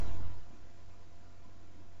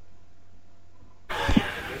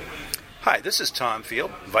Hi, this is Tom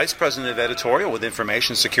Field, Vice President of Editorial with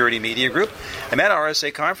Information Security Media Group. I'm at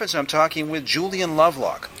RSA Conference and I'm talking with Julian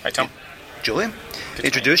Lovelock. Hi, Tom. Julian,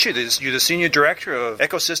 introduce you. You're the Senior Director of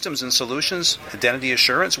Ecosystems and Solutions Identity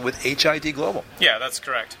Assurance with HID Global. Yeah, that's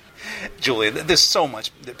correct. Julian, there's so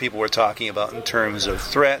much that people are talking about in terms of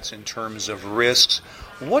threats, in terms of risks.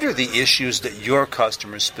 What are the issues that your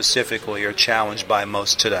customers specifically are challenged by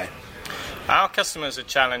most today? Our customers are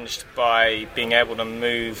challenged by being able to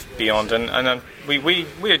move beyond, and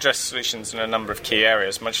we address solutions in a number of key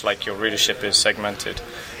areas, much like your readership is segmented.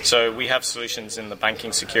 So we have solutions in the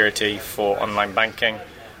banking security for online banking,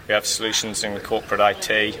 we have solutions in the corporate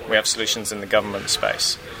IT, we have solutions in the government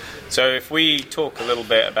space. So if we talk a little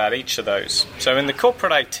bit about each of those. So in the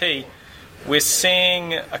corporate IT, we're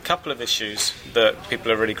seeing a couple of issues that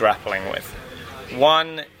people are really grappling with.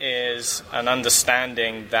 One is an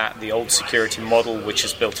understanding that the old security model, which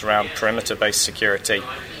is built around perimeter-based security,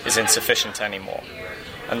 is insufficient anymore.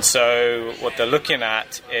 And so what they're looking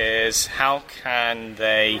at is how can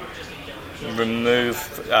they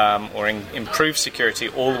remove or improve security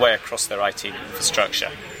all the way across their IT infrastructure,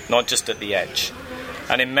 not just at the edge.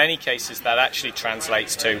 And in many cases, that actually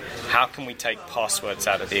translates to how can we take passwords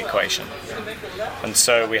out of the equation. And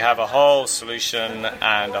so we have a whole solution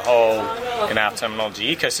and a whole, in our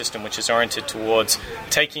terminology, ecosystem, which is oriented towards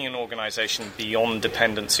taking an organization beyond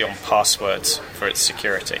dependency on passwords for its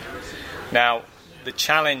security. Now, the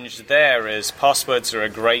challenge there is passwords are a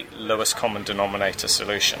great lowest common denominator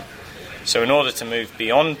solution. So in order to move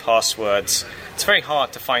beyond passwords, it's very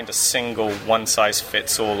hard to find a single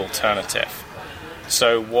one-size-fits-all alternative.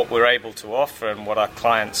 So what we're able to offer and what our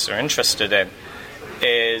clients are interested in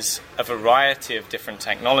is a variety of different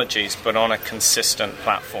technologies, but on a consistent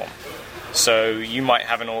platform. So you might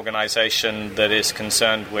have an organization that is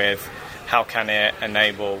concerned with how can it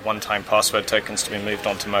enable one-time password tokens to be moved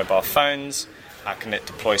onto mobile phones, how can it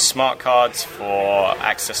deploy smart cards for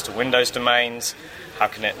access to Windows domains, how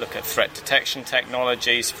can it look at threat detection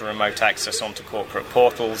technologies for remote access onto corporate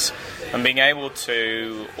portals, and being able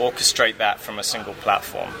to orchestrate that from a single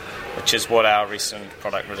platform, which is what our recent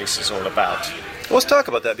product release is all about. Well, let's talk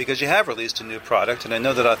about that because you have released a new product, and I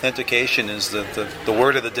know that authentication is the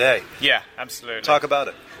word of the day. Yeah, absolutely. Talk about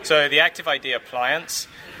it. So the Active ID Appliance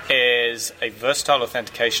is a versatile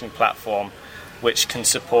authentication platform which can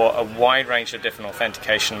support a wide range of different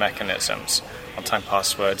authentication mechanisms, one-time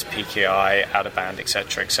passwords, PKI, out-of-band,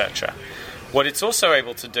 etc., etc. What it's also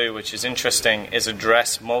able to do, which is interesting, is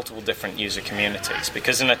address multiple different user communities.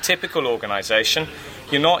 Because in a typical organization,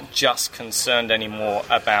 you're not just concerned anymore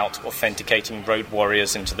about authenticating road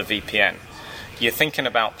warriors into the VPN. You're thinking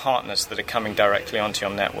about partners that are coming directly onto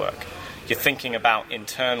your network. You're thinking about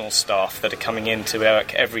internal staff that are coming into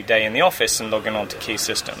work every day in the office and logging onto key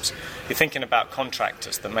systems. You're thinking about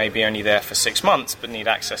contractors that may be only there for 6 months but need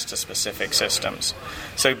access to specific systems.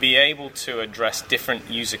 So be able to address different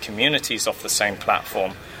user communities off the same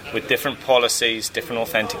platform with different policies, different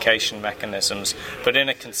authentication mechanisms, but in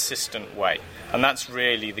a consistent way. And that's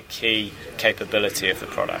really the key capability of the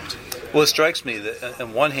product. Well, it strikes me that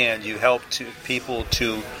on one hand you help people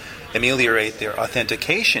to ameliorate their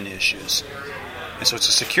authentication issues. And so it's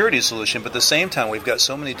a security solution, but at the same time we've got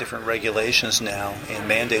so many different regulations now and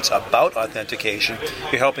mandates about authentication.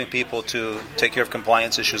 You're helping people to take care of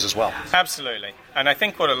compliance issues as well. Absolutely. And I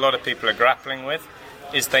think what a lot of people are grappling with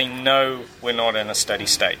is they know we're not in a steady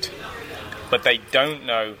state, but they don't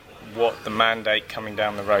know what the mandate coming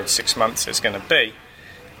down the road 6 months is going to be.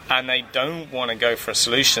 And they don't want to go for a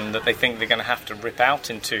solution that they think they're going to have to rip out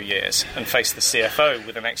in 2 years and face the CFO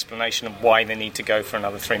with an explanation of why they need to go for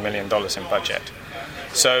another $3 million in budget.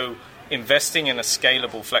 So investing in a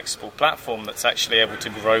scalable, flexible platform that's actually able to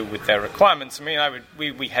grow with their requirements. I mean,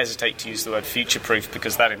 we hesitate to use the word future-proof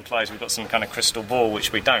because that implies we've got some kind of crystal ball,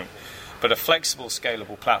 which we don't. But a flexible,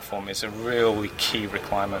 scalable platform is a really key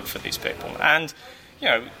requirement for these people. And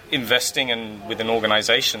investing with an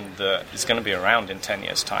organization that is going to be around in 10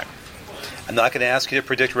 years' time. I'm not going to ask you to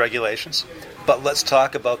predict regulations, but let's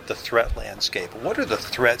talk about the threat landscape. What are the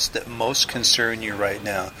threats that most concern you right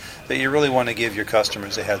now that you really want to give your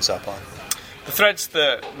customers a heads up on? The threats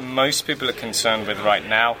that most people are concerned with right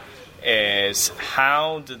now is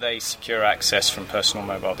how do they secure access from personal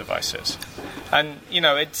mobile devices? And,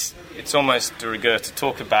 it's almost de rigueur to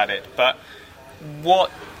talk about it, but what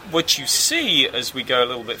you see as we go a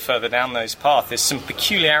little bit further down those paths is some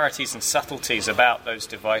peculiarities and subtleties about those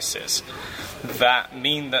devices that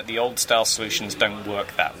mean that the old-style solutions don't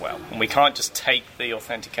work that well. And we can't just take the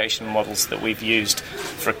authentication models that we've used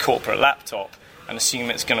for a corporate laptop and assume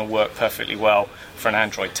it's going to work perfectly well for an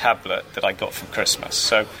Android tablet that I got from Christmas.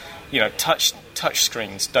 So, touch touch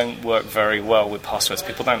screens don't work very well with passwords.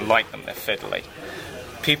 People don't like them. They're fiddly.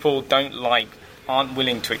 People aren't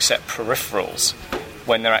willing to accept peripherals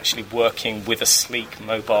when they're actually working with a sleek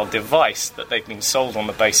mobile device that they've been sold on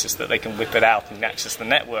the basis that they can whip it out and access the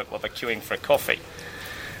network while they're queuing for a coffee.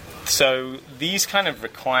 So these kind of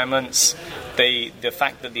requirements, the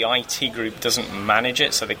fact that the IT group doesn't manage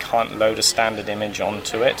it, so they can't load a standard image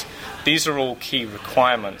onto it, these are all key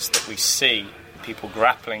requirements that we see people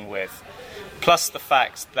grappling with. Plus the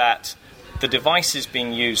fact that the device is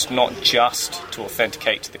being used not just to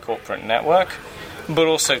authenticate to the corporate network, but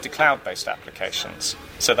also to cloud-based applications.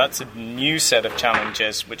 So that's a new set of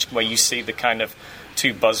challenges where you see the kind of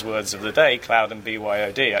two buzzwords of the day, cloud and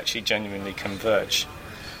BYOD, actually genuinely converge.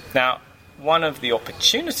 Now, one of the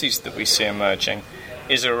opportunities that we see emerging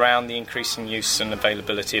is around the increasing use and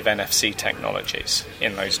availability of NFC technologies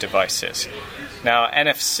in those devices. Now,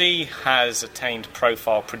 NFC has attained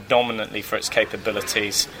profile predominantly for its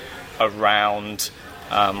capabilities around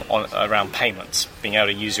payments, being able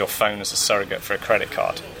to use your phone as a surrogate for a credit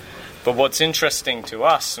card. But what's interesting to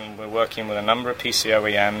us, and we're working with a number of PC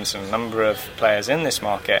OEMs and a number of players in this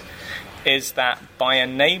market, is that by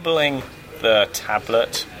enabling the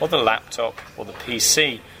tablet or the laptop or the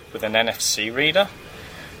PC with an NFC reader,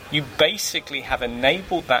 you basically have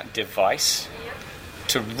enabled that device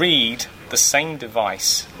to read the same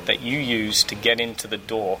device that you use to get into the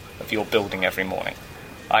door of your building every morning,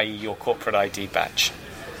 i.e. your corporate ID badge.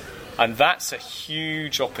 And that's a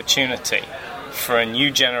huge opportunity for a new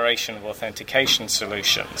generation of authentication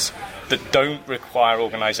solutions that don't require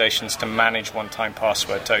organizations to manage one-time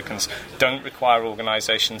password tokens, don't require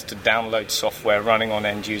organizations to download software running on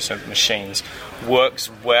end-user machines, works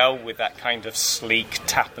well with that kind of sleek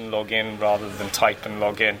tap and log in rather than type and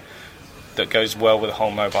log in that goes well with the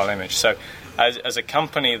whole mobile image. So as a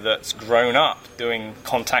company that's grown up doing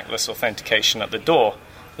contactless authentication at the door,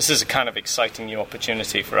 this is a kind of exciting new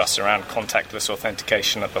opportunity for us around contactless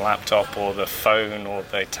authentication at the laptop or the phone or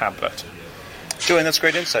the tablet. Julian, that's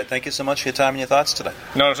great insight. Thank you so much for your time and your thoughts today.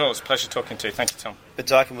 Not at all. It's a pleasure talking to you. Thank you, Tom. Been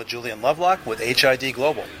talking with Julian Lovelock with HID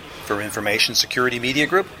Global. For Information Security Media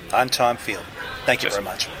Group, I'm Tom Field. Thank you very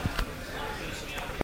much.